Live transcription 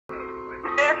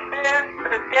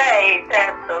the day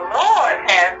that the Lord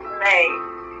has made.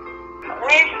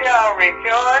 We shall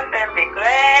rejoice and be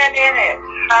glad in it.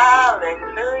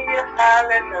 Hallelujah,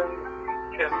 hallelujah.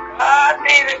 To God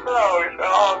be the glory for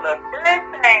all the good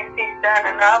things He's done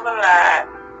in our lives.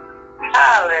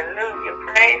 Hallelujah,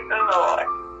 praise the Lord.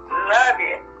 Love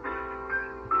you.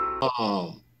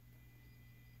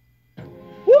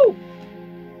 Woo!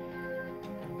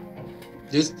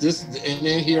 This, and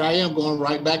then here I am going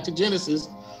right back to Genesis.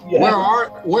 Yeah. Where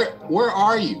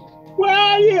are you? Where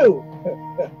are you?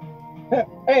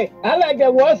 Hey, I like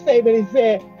that one statement. He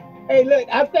said, hey, look,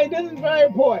 I think this is very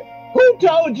important. Who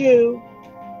told you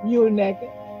you were naked?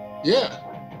 Yeah.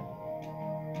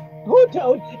 Who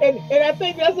told? And I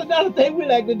think that's another thing we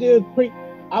like to do is preach.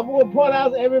 I will point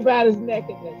out everybody's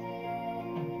nakedness.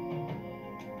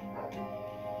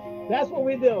 That's what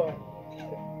we're doing.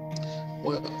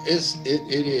 Well,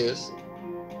 it is.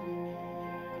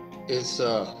 It's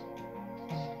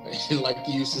like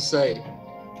you used to say,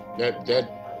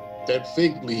 that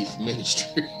fig leaf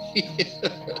ministry.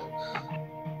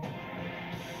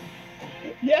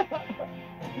 Yeah.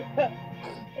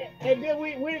 And then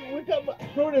we come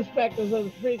fruit inspectors of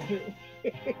the fig tree.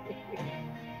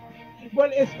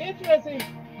 But it's interesting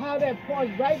how that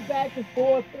points right back to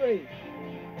 4:3.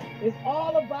 It's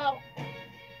all about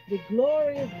the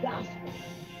glorious gospel,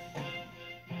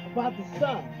 about the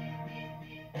Son,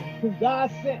 who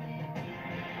God sent,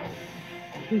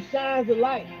 who shines the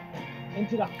light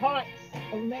into the hearts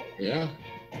of man. Yeah.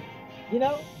 You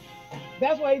know,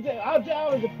 that's why he said, our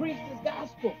job is to preach this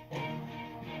gospel.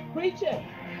 Preach it.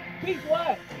 Preach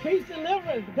what? Preach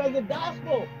deliverance, because the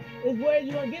gospel is where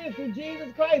you're going to get it through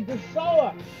Jesus Christ, the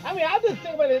sower. I mean, I just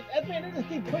think about it. I mean, they just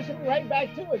keep pushing me right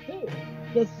back to it, too.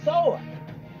 The sower.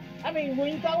 I mean,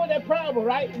 when you talk about that parable,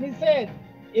 right? And he said,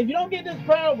 if you don't get this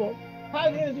parable, how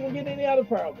is you going to get any other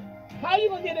parable? How are you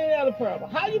going to get any other parable?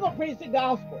 How are you going to preach the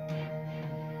gospel?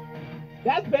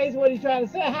 That's basically what he's trying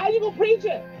to say. How are you going to preach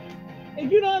it?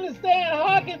 If you don't understand,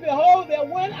 hearken, behold, there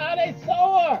went out a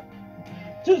sower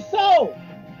to sow.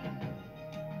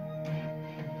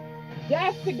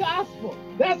 That's the gospel.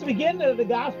 That's the beginning of the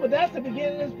gospel. That's the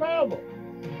beginning of this parable.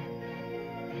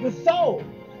 The soul,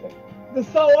 the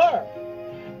sower.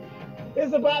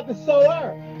 It's about the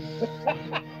sower.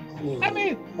 I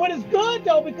mean, but it's good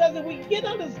though, because if we get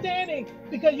understanding,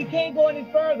 because you can't go any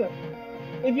further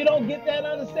if you don't get that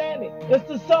understanding. It's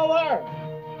the sower.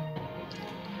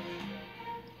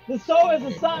 The sower is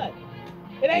the Son.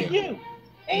 It ain't you.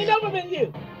 Ain't never been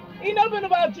you. Ain't never been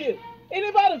about you. Ain't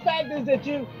about the fact is that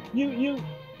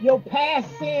your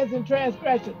past sins and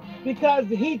transgressions, because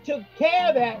he took care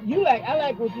of that. You like, I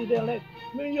like what you did. I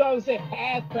mean, you always say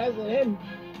past, present, and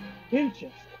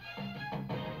future.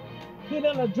 He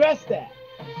didn't address that.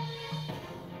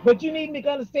 But you need to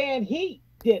understand he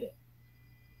did it.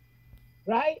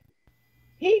 Right?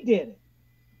 He did it.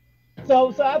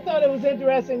 So I thought it was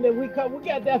interesting that we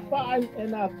got that far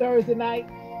in Thursday night,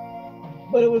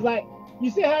 but it was like, you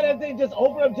see how that thing just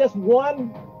opened up just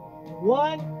one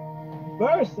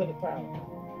verse of the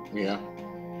parable. Yeah.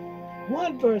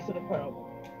 One verse of the parable.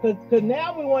 Because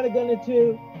now we want to go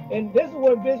into, and this is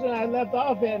where Bishop and I left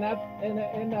off at,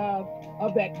 and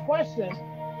of that question,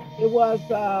 it was,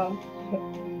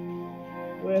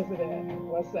 where's it at?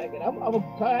 1 second.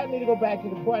 I need to go back to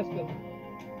the question.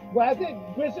 Well, I think,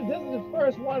 Bishop, this is the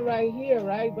first one right here,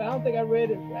 right? But I don't think I read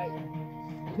it right.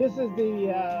 This is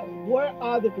the, what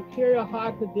are the peculiar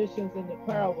heart conditions in the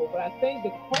parable? But I think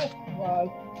the question was,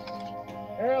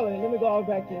 earlier, let me go all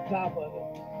back to the top of it.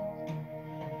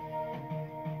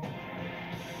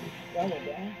 That went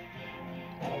down.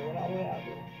 I went all the way out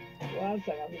there. 1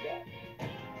 second, I'll be back.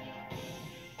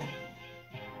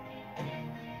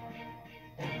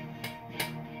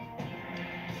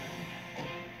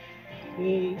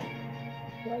 The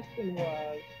question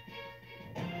was,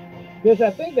 because I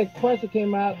think the question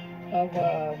came out of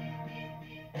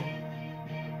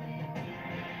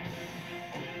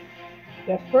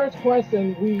that first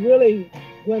question. We really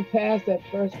went past that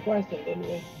first question, didn't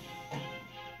we?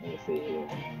 Let me see here.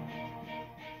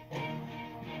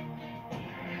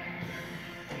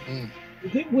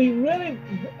 We really,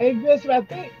 Bishop, I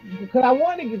think, because I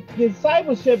wanted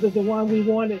discipleship is the one we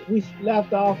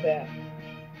left off at.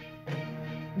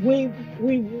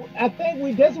 I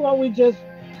think this one we just,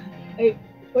 hey,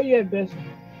 where you at, Bishop?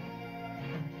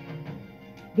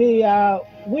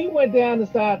 We went down to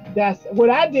start, what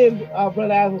I did,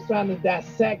 Brother, I was trying to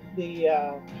dissect the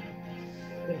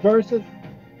verses,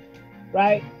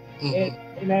 right?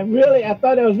 Mm-hmm. And I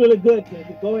thought that was really good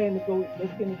to go ahead and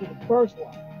let's get into the first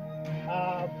one.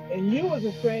 And you was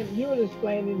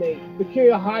explaining the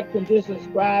peculiar heart condition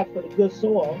ascribed for the good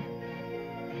soil.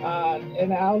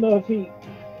 And I don't know if he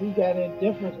got any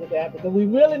difference with that, because we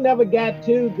really never got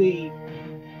to the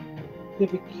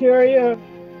peculiar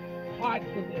heart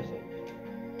condition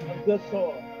of good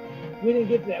soil. We didn't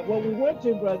get to that. What we went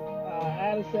to, Brother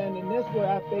Addison, and this where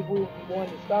I think we want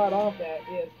to start off at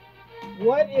is,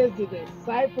 what is the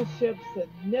discipleship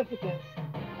significance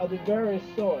of the various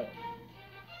soils?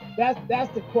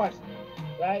 That's the question,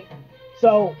 right?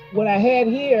 So what I had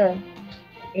here,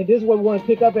 and this is what we want to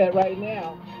pick up at right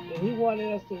now, and he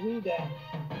wanted us to read that.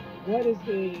 What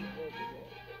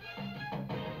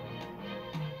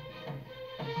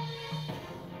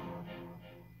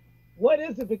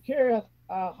is the peculiar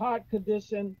heart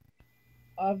condition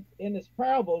of in this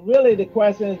parable? Really, the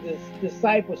question is this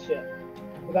discipleship.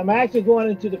 Because I'm actually going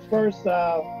into the first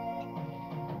type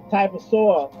of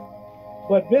soil.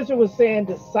 But Bishop was saying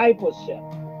discipleship.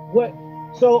 What?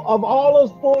 So of all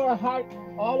those four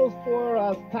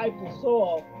types of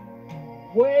soil,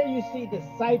 where you see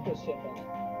discipleship in it?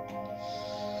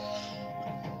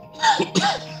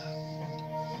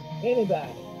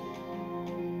 Anybody?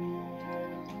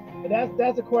 But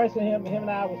that's a question him and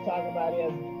I was talking about,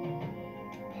 is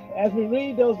as we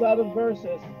read those other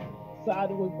verses,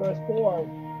 starting with verse 4,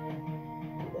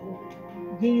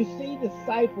 do you see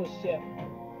discipleship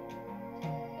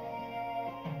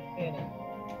in it?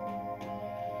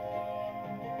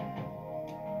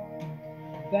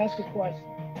 That's the question.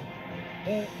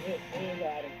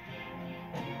 Anybody?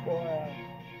 Or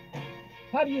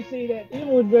how do you see that? Even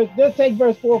with verse, let's take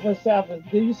verse 4 for itself.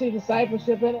 Do you see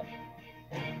discipleship in it?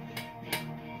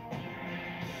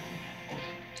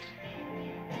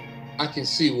 I can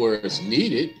see where it's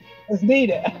needed. It's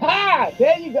needed. Ha!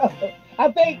 There you go.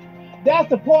 I think that's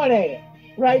the point, ain't it?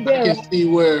 Right there. I can see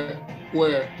where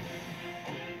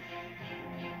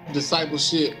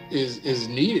discipleship is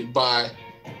needed by,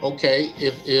 okay,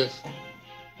 if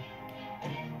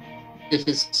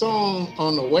it's sown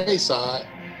on the wayside,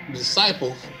 the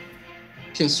disciple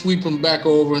can sweep them back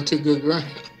over into good ground.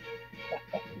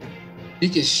 He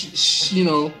can,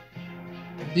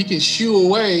 he can shoo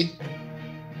away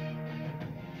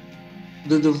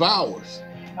the devourers.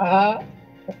 Uh-huh.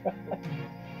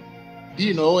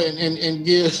 And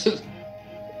give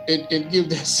give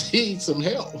that seed some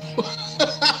help.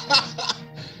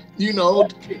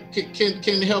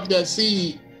 Can help that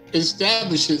seed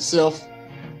establish itself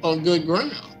on good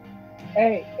ground.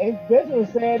 Hey, this was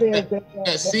said is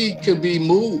that seed could be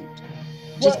moved.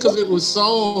 Just because it was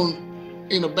sown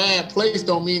in a bad place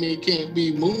don't mean it can't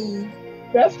be moved.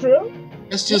 That's true.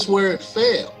 That's just where it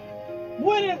fell.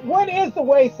 What is the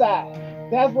wayside?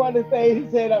 That's one of the things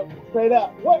he said straight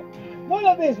up. What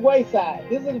of this wayside?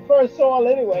 This is the first soil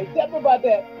anyway. Tell me about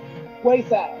that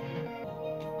wayside.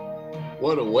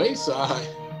 What a wayside.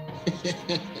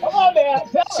 Come on now.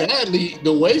 Sadly,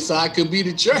 the wayside could be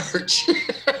the church.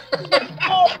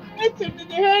 Oh, listen, did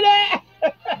you hear that?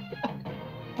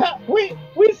 We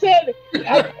said,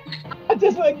 I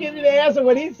just want to give you the answer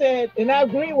what he said, and I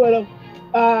agree with him.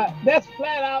 That's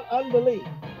flat out unbelief.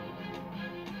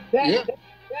 I'm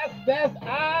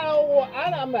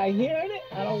not hearing it.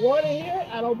 I don't want to hear it.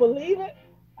 I don't believe it.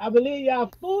 I believe y'all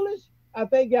foolish. I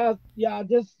think y'all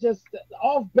just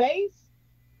off base.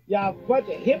 Y'all a bunch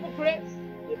of hypocrites.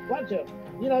 You're a bunch of,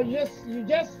 you're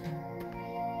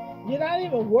not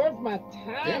even worth my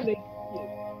time.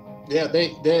 Yeah, they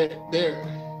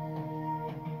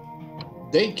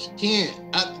can't,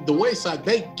 at the wayside,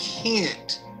 they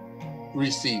can't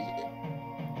receive it.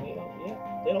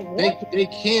 They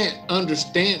can't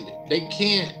understand it. They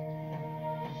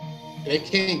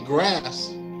can't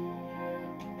grasp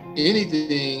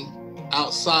anything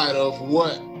outside of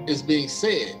what is being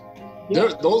said.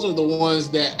 Yeah. Those are the ones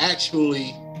that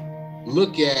actually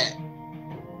look at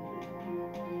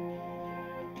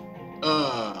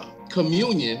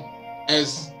communion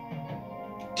as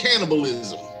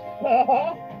cannibalism.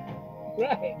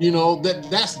 Right.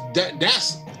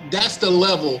 That's the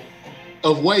level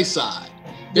of wayside.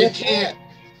 They can't.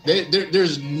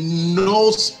 There's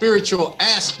no spiritual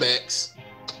aspects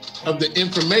of the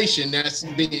information that's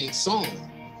being sown.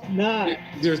 None.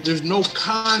 There's no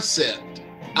concept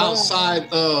outside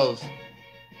of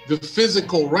the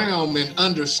physical realm and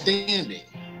understanding.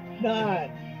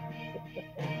 None.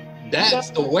 That's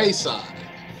the wayside.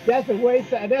 That's the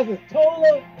wayside. That's a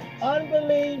total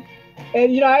unbelief.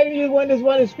 And I even when this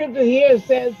one scripture here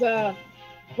says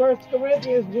 1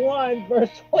 Corinthians 1,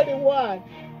 verse 21.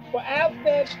 For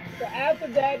after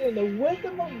that, in the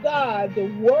wisdom of God, the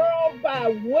world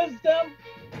by wisdom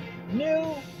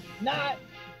knew not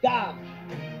God.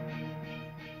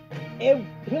 It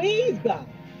pleased God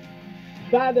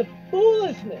by the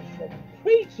foolishness of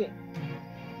preaching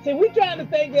See, we're trying to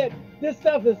think that this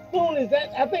stuff is foolish.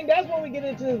 I think that's when we get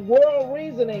into this world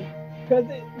reasoning. Because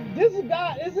this is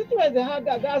God. It's interesting how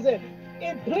God said,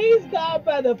 it pleased God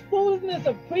by the foolishness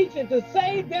of preaching to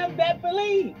save them that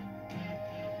believe.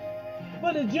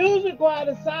 For the Jews require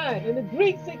a sign, and the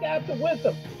Greeks seek after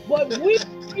wisdom. But we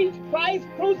preach Christ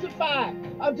crucified,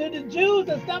 unto the Jews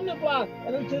a stumbling block,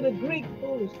 and unto the Greeks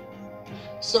foolishness.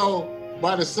 So,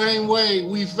 by the same way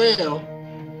we fail,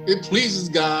 it pleases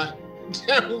God.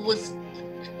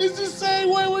 It's the same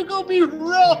way we're gonna be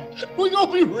we're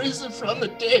gonna be risen from the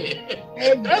dead.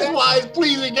 Exactly. That's why it's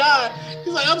pleasing God.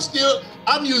 He's like,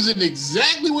 I'm using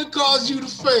exactly what caused you to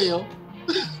fail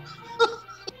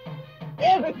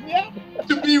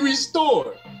to be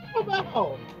restored.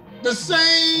 The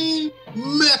same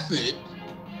method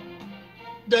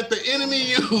that the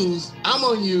enemy used, I'm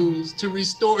gonna use to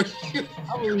restore you.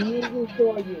 I'm gonna use to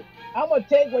restore you. I'm gonna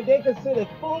take what they consider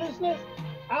foolishness.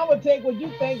 I'm gonna take what you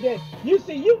think that you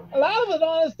see. A lot of us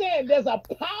don't understand. There's a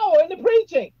power in the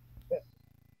preaching.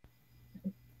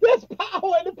 There's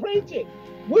power in the preaching.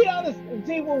 We understand.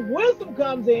 See, when wisdom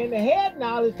comes in, the head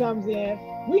knowledge comes in.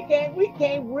 We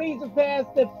can't reason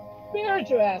past the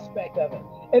spiritual aspect of it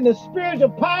and the spiritual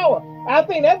power. I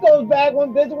think that goes back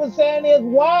when Bishop was saying is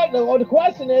why, or the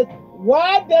question is,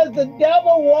 why does the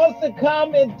devil wants to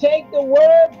come and take the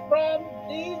word from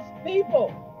these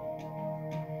people?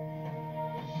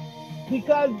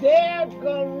 Because they're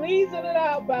going to reason it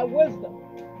out by wisdom.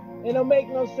 And it'll make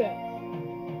no sense.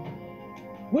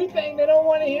 We think they don't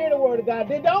want to hear the word of God.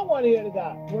 They don't want to hear the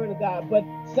word of God. But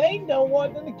Satan don't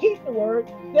want them to keep the word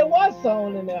that was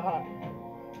sown in their heart.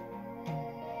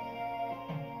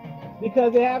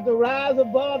 Because they have to rise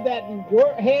above that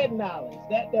head knowledge,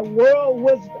 that world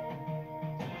wisdom.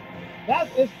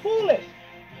 It's foolish.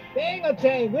 They ain't going to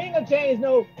change. We ain't going to change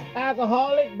no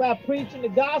alcoholic by preaching the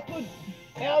gospel.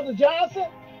 Elder Johnson?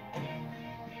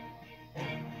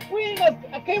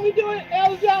 Can we do it,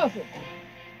 Elder Johnson?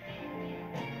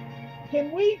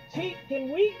 Can we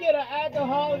get an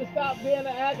alcoholic to stop being an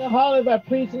alcoholic by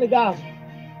preaching the gospel?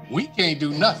 We can't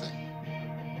do nothing.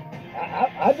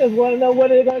 I just want to know what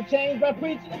they're going to change by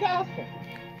preaching the gospel.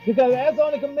 Because that's the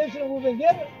only commission we've been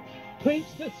given. Preach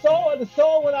the sower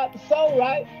without the soul,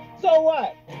 right? So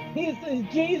what? He's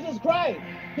Jesus Christ.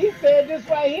 He said this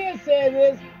right here, said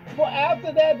this, for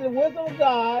after that, the wisdom of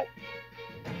God,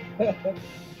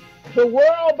 the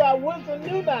world by wisdom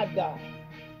knew not God.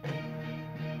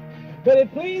 But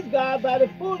it pleased God by the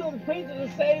food of the preacher to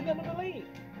save them to believe.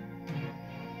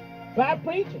 By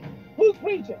preaching. Who's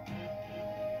preaching?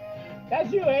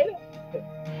 That's you, ain't it?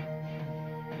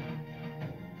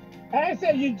 I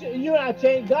said you not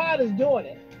change. God is doing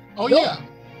it. Oh, yeah.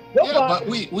 But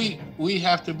we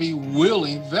have to be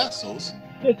willing vessels.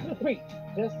 Just to preach.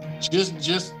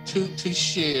 Just to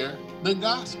share the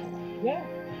gospel. Yeah.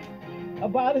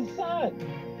 About his son.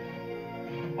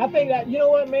 I think that, you know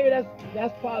what, maybe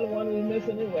that's probably one of the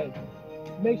missing anyway.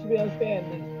 Make sure we understand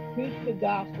this. Preach the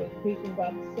gospel, preaching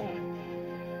about the son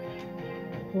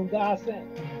whom God sent.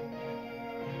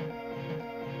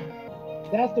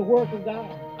 That's the work of God.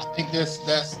 I think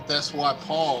that's why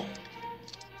Paul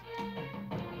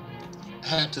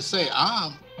had to say,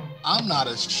 I'm not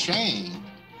ashamed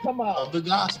of the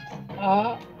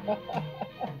gospel.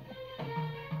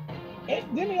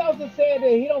 Didn't he also say that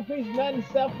he don't preach nothing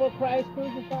except for Christ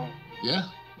crucified? Yeah.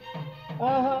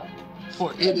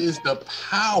 For it is the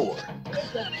power.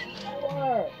 It's the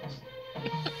power.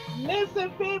 Listen,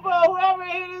 people, whoever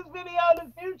hears this video in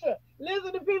the future,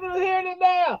 listen to people who are hearing it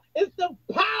now. It's the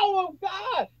power of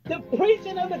God, the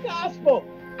preaching of the gospel.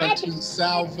 Unto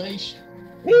salvation.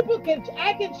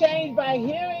 I can change by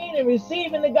hearing and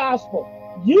receiving the gospel.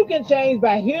 You can change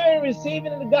by hearing and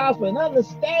receiving the gospel and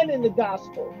understanding the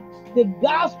gospel. The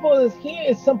gospel is here.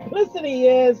 Its simplicity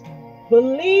is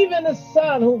believe in the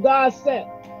Son whom God sent.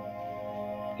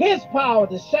 His power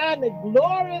to shine the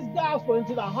glorious gospel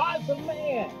into the hearts of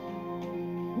man.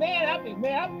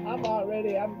 I'm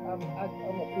already, I'm gonna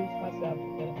preach myself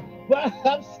again. But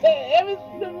I'm saying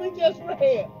everything we just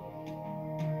read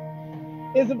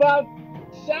is about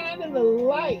shining the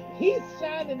light. He's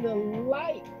shining the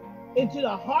light into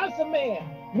the hearts of man.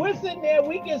 We're sitting there,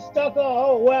 we get stuck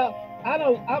on,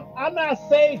 I'm not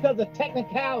saved because of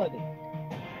technicality.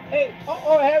 Hey,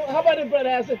 how about this, brother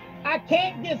Asher? I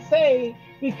can't get saved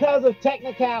because of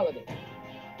technicality.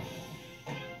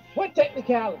 What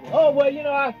technicality? Oh, well, you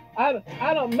know, I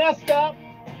done messed up.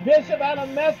 Bishop, I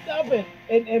done messed up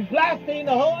and blasphemed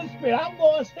the Holy Spirit. I'm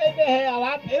going straight to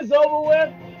hell. It's over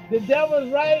with. The devil's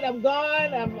right. I'm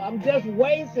gone. I'm just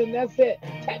wasting. That's it.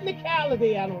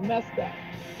 Technicality, I done messed up.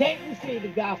 Can't receive the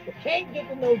gospel. Can't get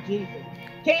to know Jesus.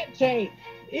 Can't change.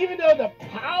 even though the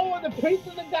power of the preaching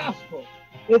of the gospel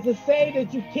is to say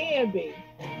that you can be,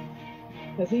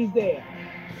 because he's there.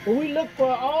 But we look for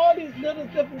all these little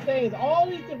different things, all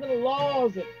these different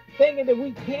laws, and thinking that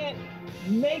we can't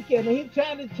make it. And he's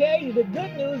trying to tell you the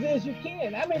good news is you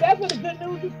can. I mean, that's what the good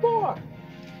news is for.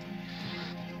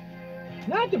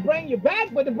 Not to bring you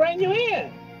back, but to bring you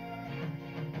in.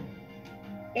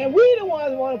 And we the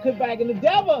ones who want to come back. And the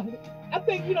devil, I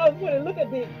think, you know, when you look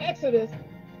at the Exodus,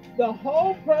 the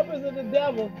whole purpose of the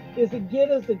devil is to get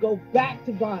us to go back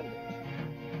to bondage.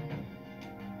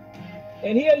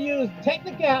 And he'll use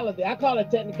technicality. I call it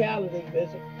technicality,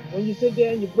 Bishop. When you sit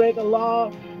there and you break a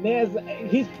law,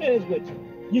 he's finished with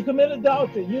you. You commit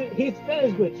adultery, he's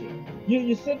finished with you.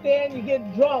 You sit there and you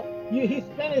get drunk, he's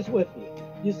finished with you.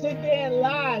 You sit there and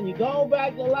lie, and you go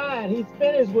back to lying, he's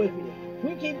finished with you.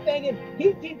 We keep thinking,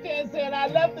 he keeps saying, I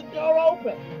left the door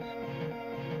open.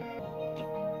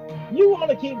 You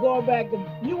want to keep going back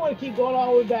you want to keep going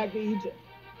all the way back to Egypt.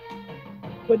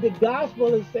 But the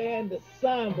gospel is saying the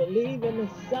Son, believe in the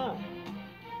Son.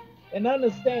 And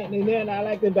understanding, then I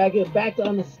like to back to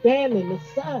understanding the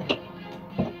Son.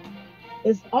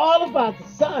 It's all about the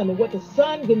Son and what the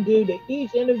Son can do to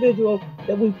each individual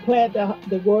that we plant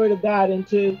the word of God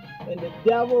into. And the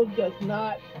devil does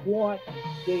not want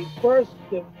the first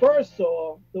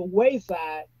soil, the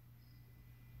wayside,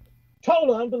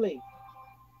 total unbelief.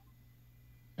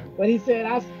 But he said,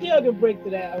 I still can break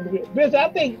through that unbelief. Bishop, I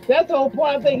think that's the whole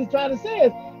point I think he's trying to say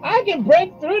is, I can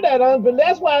break through that unbelief.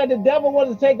 That's why the devil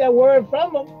wants to take that word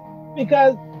from him,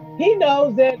 because he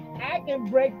knows that I can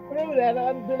break through that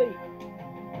unbelief.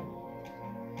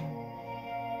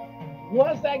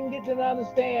 Once I can get to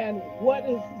understand what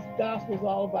this gospel is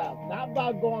all about, not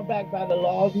about going back by the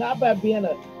laws, not by being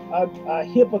a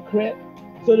hypocrite,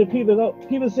 so that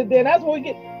people sit there, and that's what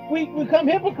we become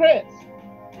hypocrites.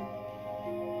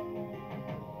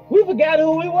 We forgot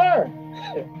who we were.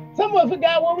 Someone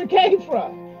forgot where we came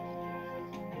from.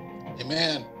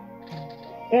 Amen.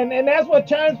 And that's what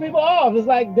turns people off. It's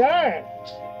like, darn.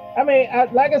 I mean,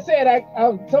 like I said,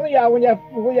 some of y'all, when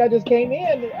y'all just came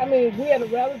in, I mean, we had a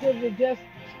relative that just,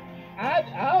 I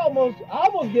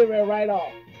almost get ready right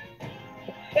off.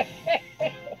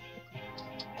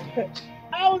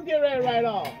 I was getting ready right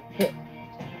off.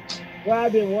 Well, I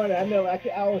didn't want it.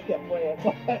 I always kept wondering.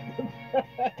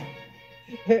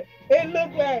 It didn't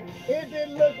look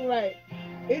right.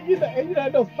 You know,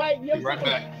 no fight. Be right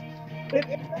back. It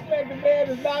looked like the man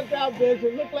is knocked out, bitch.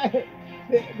 It looked like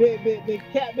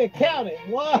they're counting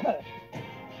 1,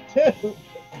 2.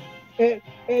 And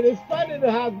it's funny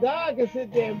how God can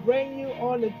sit there and bring you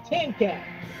on the 10 count.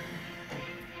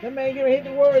 That man gonna hit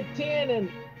the word 10 and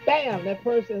bam, that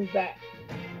person's back.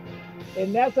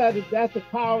 And that's the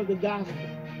power of the gospel.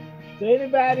 So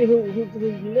anybody who's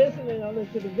listening on this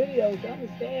to the videos,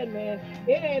 understand, man,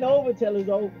 it ain't over till it's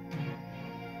over.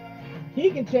 He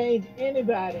can change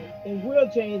anybody and will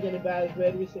change anybody who's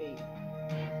ready to receive.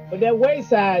 But that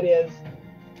wayside is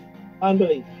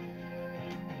unbelief.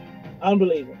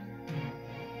 Unbelievers.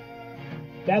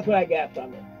 That's what I got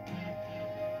from it.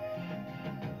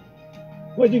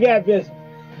 What you got, Bishop?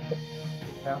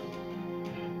 Yeah.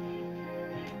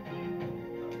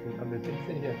 I've been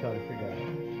sitting here trying to figure out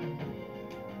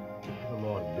the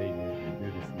Lord made me to do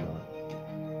this or not.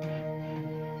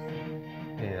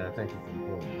 And I think it's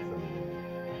important.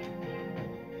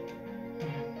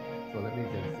 So let me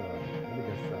just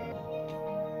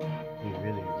be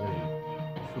really, really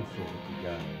truthful with you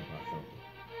guys about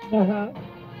something.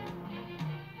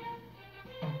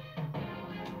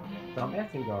 So I'm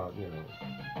asking God, you know,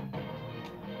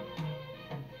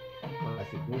 I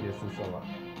should do this, and so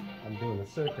I'm doing a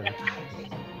search on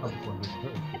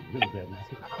really bad.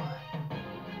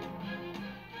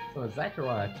 So in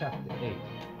Zechariah chapter 8,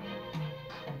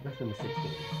 verse number 16.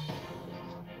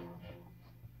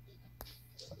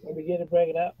 Let me get it, break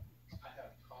it up.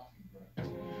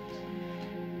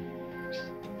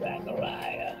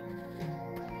 Zechariah.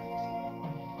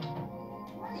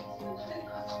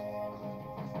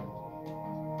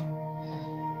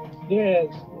 Here it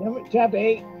is. Chapter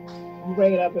 8. We'll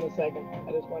bring it up in a second.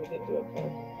 I just want to get to it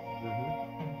first.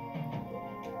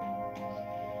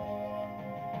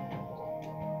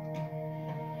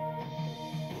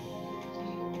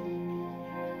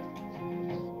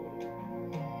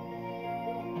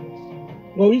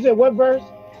 Well, you said what verse?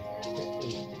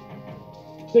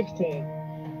 16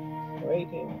 or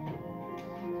 18.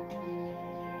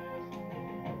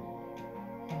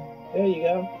 There you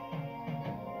go.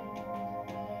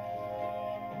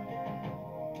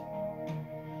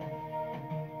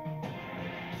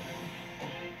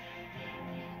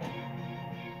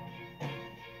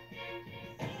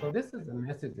 So this is a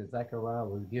message that Zechariah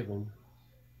was given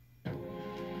to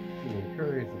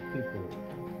encourage the people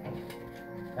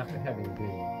after having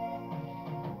been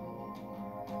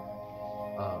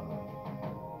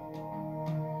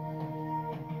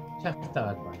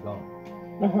chastised by God.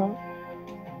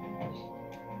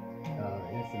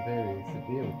 In some very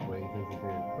severe ways, in some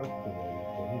very personal ways.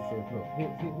 But he says, look,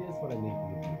 here's what I need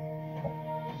you to do.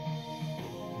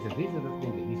 He said, these are the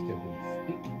things that you shall do.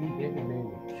 Speak ye every man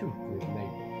the truth to his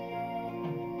neighbor.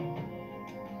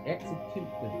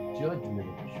 Execute the judgment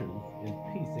of truth and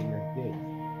peace in your gates.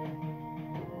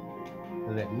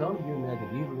 And let none of you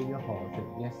imagine evil in your hearts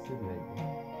against your neighbor.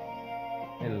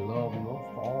 And love no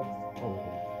false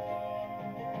oaths.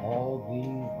 All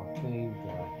these are things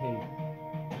that I hate.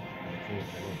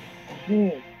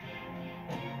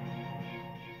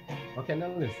 Okay, now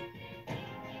listen.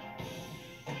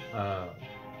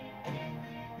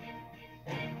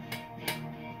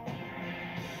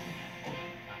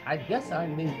 I guess I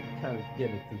need to kind of get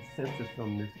a consensus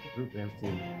from this group as to,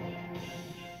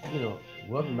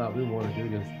 whether or not we want to do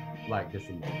this like this.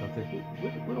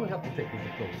 We don't have to take this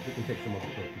approach. We can take some other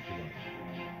approach if you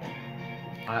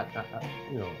like.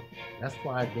 That's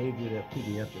why I gave you that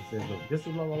PDF that says, look, this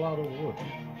is not a lot of work.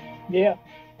 Yeah.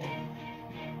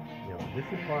 This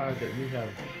requires that you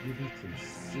do some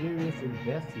serious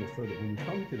investment so that when you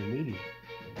come to the meeting,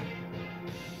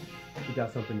 you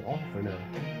got something to offer now.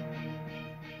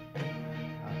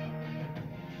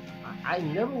 I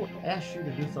never would ask you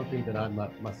to do something that I'm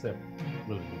not myself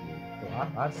really doing. So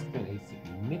I've spent a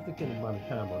significant amount of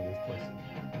time on this question.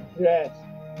 Yes.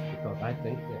 Because I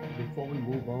think that before we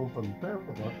move on from the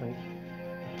parable, I think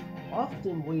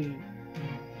often we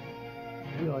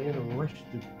are in a rush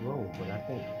to grow, but I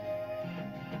think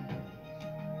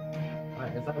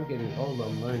as I'm getting older,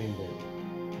 I'm learning that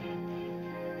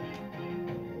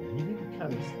you need to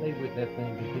kind of stay with that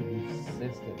thing to give you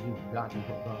sense that you've gotten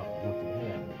what God wants you to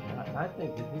have. I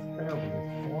think that this parable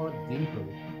is far deeper,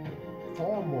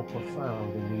 far more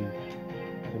profound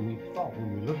than we thought when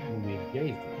we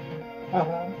engaged it.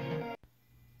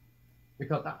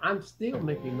 Because I'm still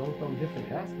making notes on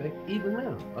different aspects, even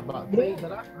now, about things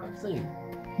that I've seen.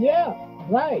 Yeah,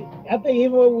 right. I think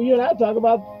even when you and I talk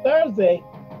about Thursday,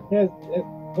 has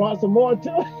brought some more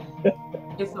to it.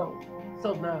 And so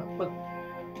now, but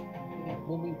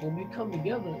when we come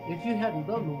together, if you hadn't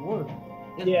done the work,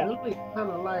 it's really kind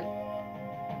of like,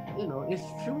 it's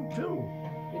true.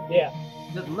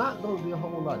 There's not going to be a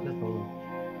whole lot that's going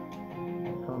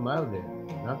to come out of there.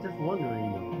 And I'm just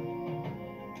wondering,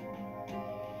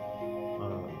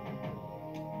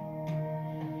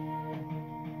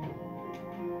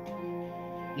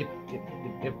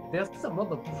 if there's some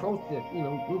other approach that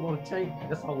we want to change,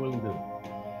 that's all we'll do.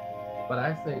 But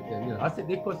I think that I sent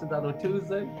these questions out on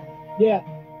Tuesday. Yeah.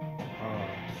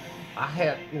 I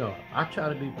had I try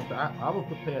to be prepared. I was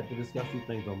prepared to discuss these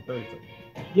things on Thursday.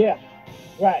 Yeah.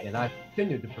 Right. And I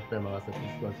continued to prepare myself to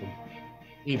discuss them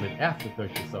even after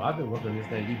Thursday. So I've been working on this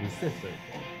thing even since Thursday.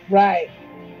 Right.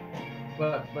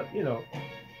 But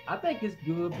I think it's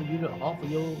good for you to offer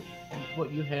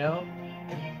what you have.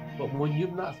 But when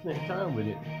you've not spent time with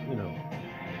it,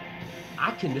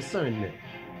 I can discern that.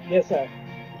 Yes, sir.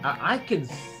 I can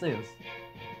sense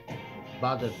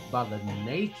by the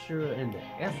nature and the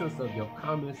essence of your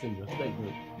comments and your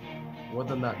statement,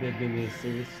 whether or not there's been any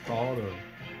serious thought or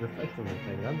reflection on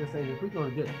anything. I'm just saying, if we're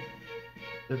gonna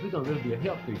really be a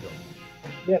help to each other.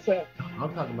 Yes, sir.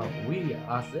 I'm talking about we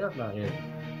ourselves now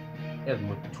as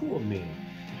mature men.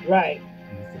 Right.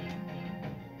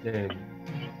 Then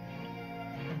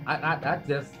I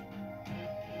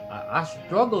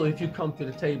struggle if you come to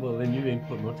the table and you ain't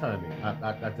put no time in. I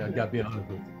gotta be honest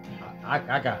with you.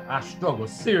 I struggle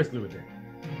seriously with that,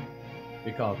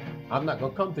 because I'm not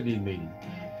gonna come to these meetings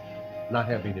not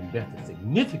having invested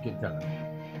significant time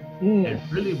and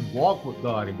really walk with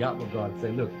God and got with God and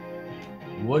say, look,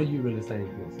 what are you really saying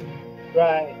to us?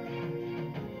 Right.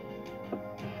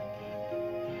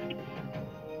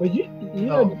 But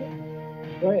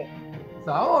go ahead.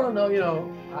 So I want to know,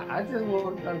 I just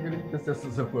want to kind of get a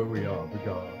consensus of where we are,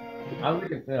 because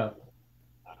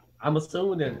I'm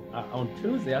assuming that on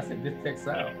Tuesday I sent this text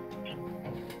out.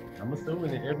 I'm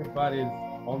assuming that everybody's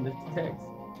on this text.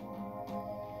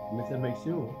 Let me just make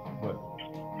sure. But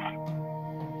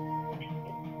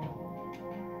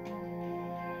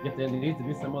if there needs to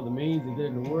be some other means of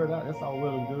getting the word out, that's all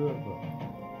well and good.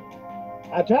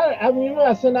 But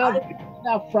I sent out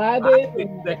Friday. I'm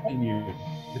expecting you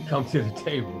to come to the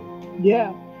table.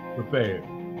 Yeah. Prepared.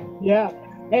 Yeah.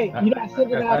 Hey, I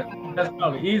sent it out. That's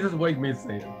probably the easiest way for me to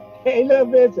say it. Hey, look,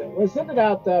 Vincent, we sent it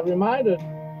out reminder.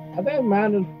 I think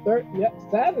reminder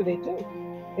Saturday too.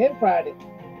 and Friday.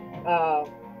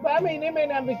 But I mean, they may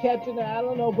not be catching it. I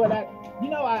don't know, but I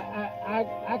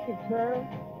concur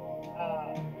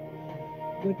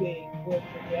with the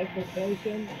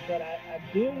expectation. But I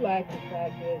do like the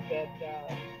fact is that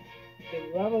the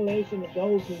revelation of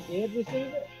those who did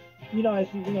receive it, as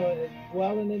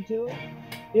dwelling into it,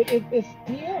 it's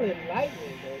still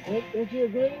enlightening, though. Don't you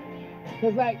agree?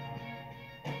 Because like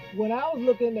when I was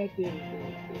looking at the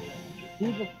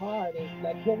deeper part, it's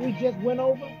like what we just went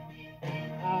over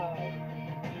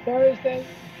Thursday,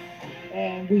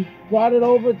 and we brought it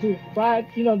over to Friday,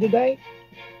 today.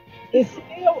 It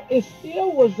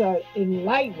still was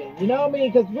enlightening, you know what I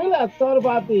mean? Because really, I thought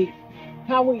about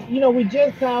how we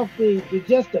just got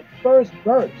just the first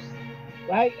verse,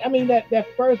 right? I mean that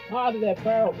first part of that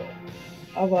parable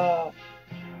of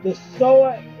the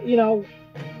sower,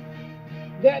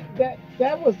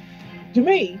 that was, to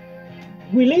me,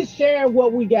 we at least sharing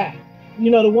what we got.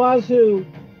 The ones who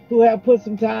have put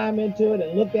some time into it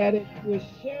and looked at it, we're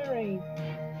sharing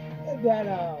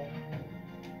that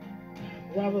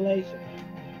revelation.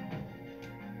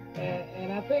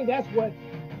 And I think that's what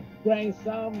brings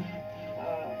some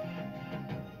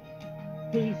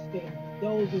peace to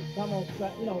those who come on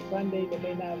Sunday that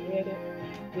may not have read it,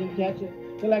 didn't catch it.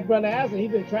 So like Brother Asa,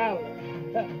 he's been traveling.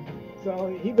 So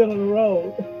he's been on the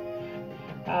road.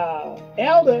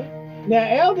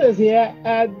 Elder's here.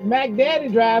 Mac Daddy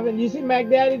driving. You see Mac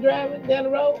Daddy driving down the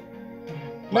road?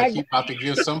 Like he about to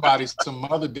give somebody some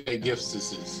Mother Day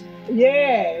gifts.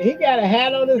 Yeah, he got a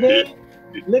hat on his head,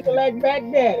 looking like Mac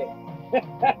Daddy.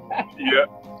 Yeah,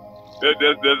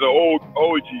 there's an old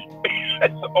OG.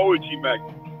 That's the OG Mac.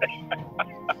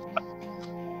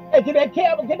 Hey, can that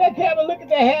camera look at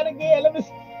that hat again? Let me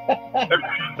see.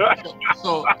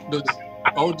 So the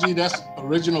OG, that's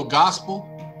original gospel?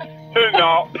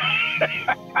 No.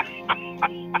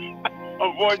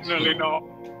 Unfortunately, no.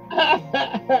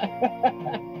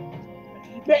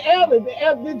 The elder,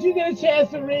 did you get a chance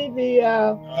to read the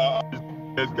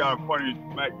it's kind of funny,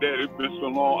 Mac Daddy, it's been so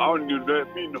long, I don't even know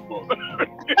that mean no more.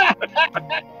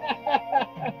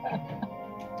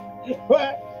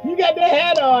 Well, you got that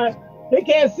hat on. They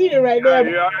can't see it right now.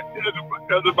 Yeah,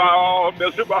 that's about all.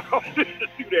 That's about all. See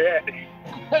that.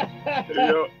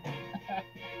 Yeah.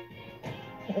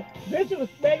 Bishop was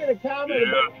making a comment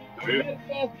about. Did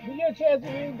you get a chance to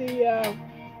read the?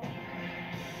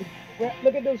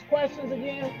 Look at those questions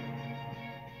again.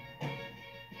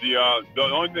 The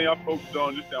only thing I focused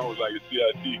on this time was like a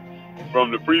CIT from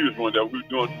the previous one that we were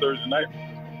doing Thursday night.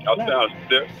 I was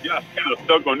kind of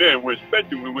stuck on there, and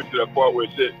especially when we went to that part where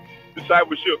it said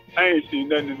discipleship. I ain't seen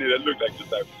nothing in there that looked like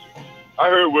discipleship. I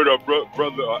heard what our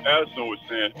brother Addison was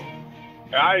saying,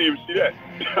 and I didn't even see that.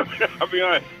 I mean,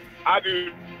 I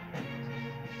do.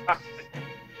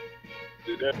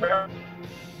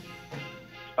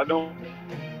 I don't.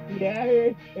 Yeah, I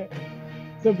heard.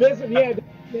 So Bishop, yeah,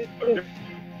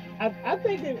 I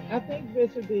think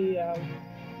Bishop,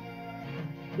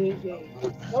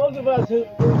 those of us who in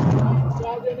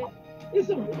it, it's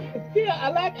still I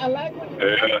like what I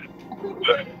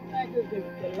think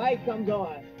the light comes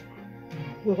on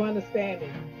with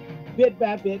understanding, bit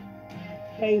by bit,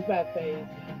 phase by phase,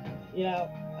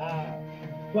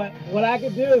 but what I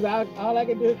can do is all I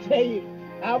can do is tell you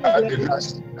I was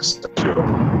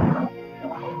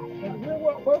and we'll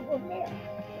work from there.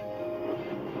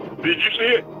 Did you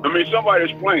see it? I mean, somebody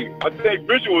explained. I think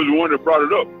Bishop was the one that brought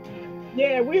it up.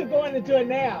 Yeah, we're going into it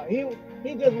now. He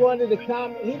just wanted to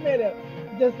comment. He made a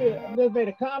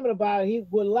comment about it. He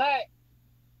would like,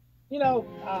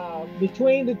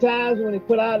 between the times when he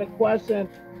put out a question,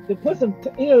 to put some,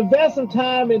 invest some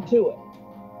time into it.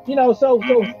 So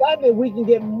Sunday we can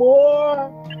get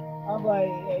more of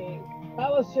a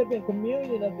fellowship and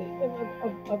communion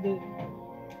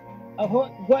of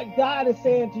what God is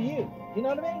saying to you. You know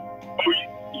what I mean? Oh,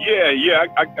 yeah,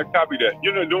 I copy that.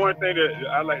 The one thing that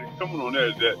I like to comment on that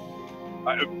is that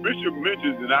Bishop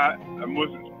mentions, and I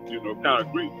must, kind of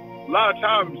agree. A lot of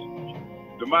times,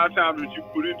 the amount of time that you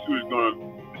put into it is going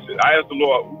to, I asked the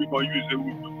Lord, we're going to use it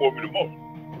before me the most.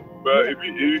 But if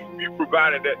you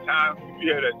provided that time, if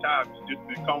you had that time just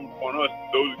to come upon us,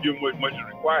 those who give much is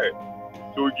required.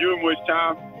 So we give them much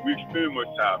time, we expend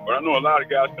much time. But I know a lot of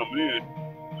guys coming in,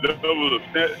 level of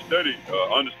study,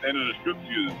 understanding the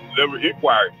scriptures, level of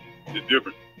inquiry is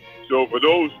different. So for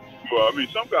those who,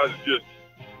 some guys are just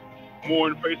more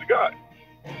in the face of God.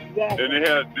 Exactly. And they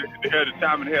had the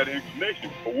time and they had the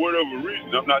inclination for whatever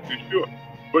reason. I'm not too sure.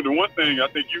 But the one thing I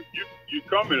think you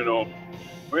commented on,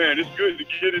 man, it's good to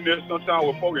get in there sometime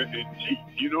with folks and cheat.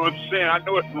 You know what I'm saying? I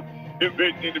know it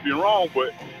may seem to be wrong,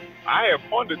 but I have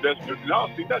pondered that scripture and I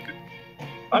don't see nothing.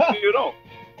 I see it all.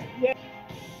 Yeah,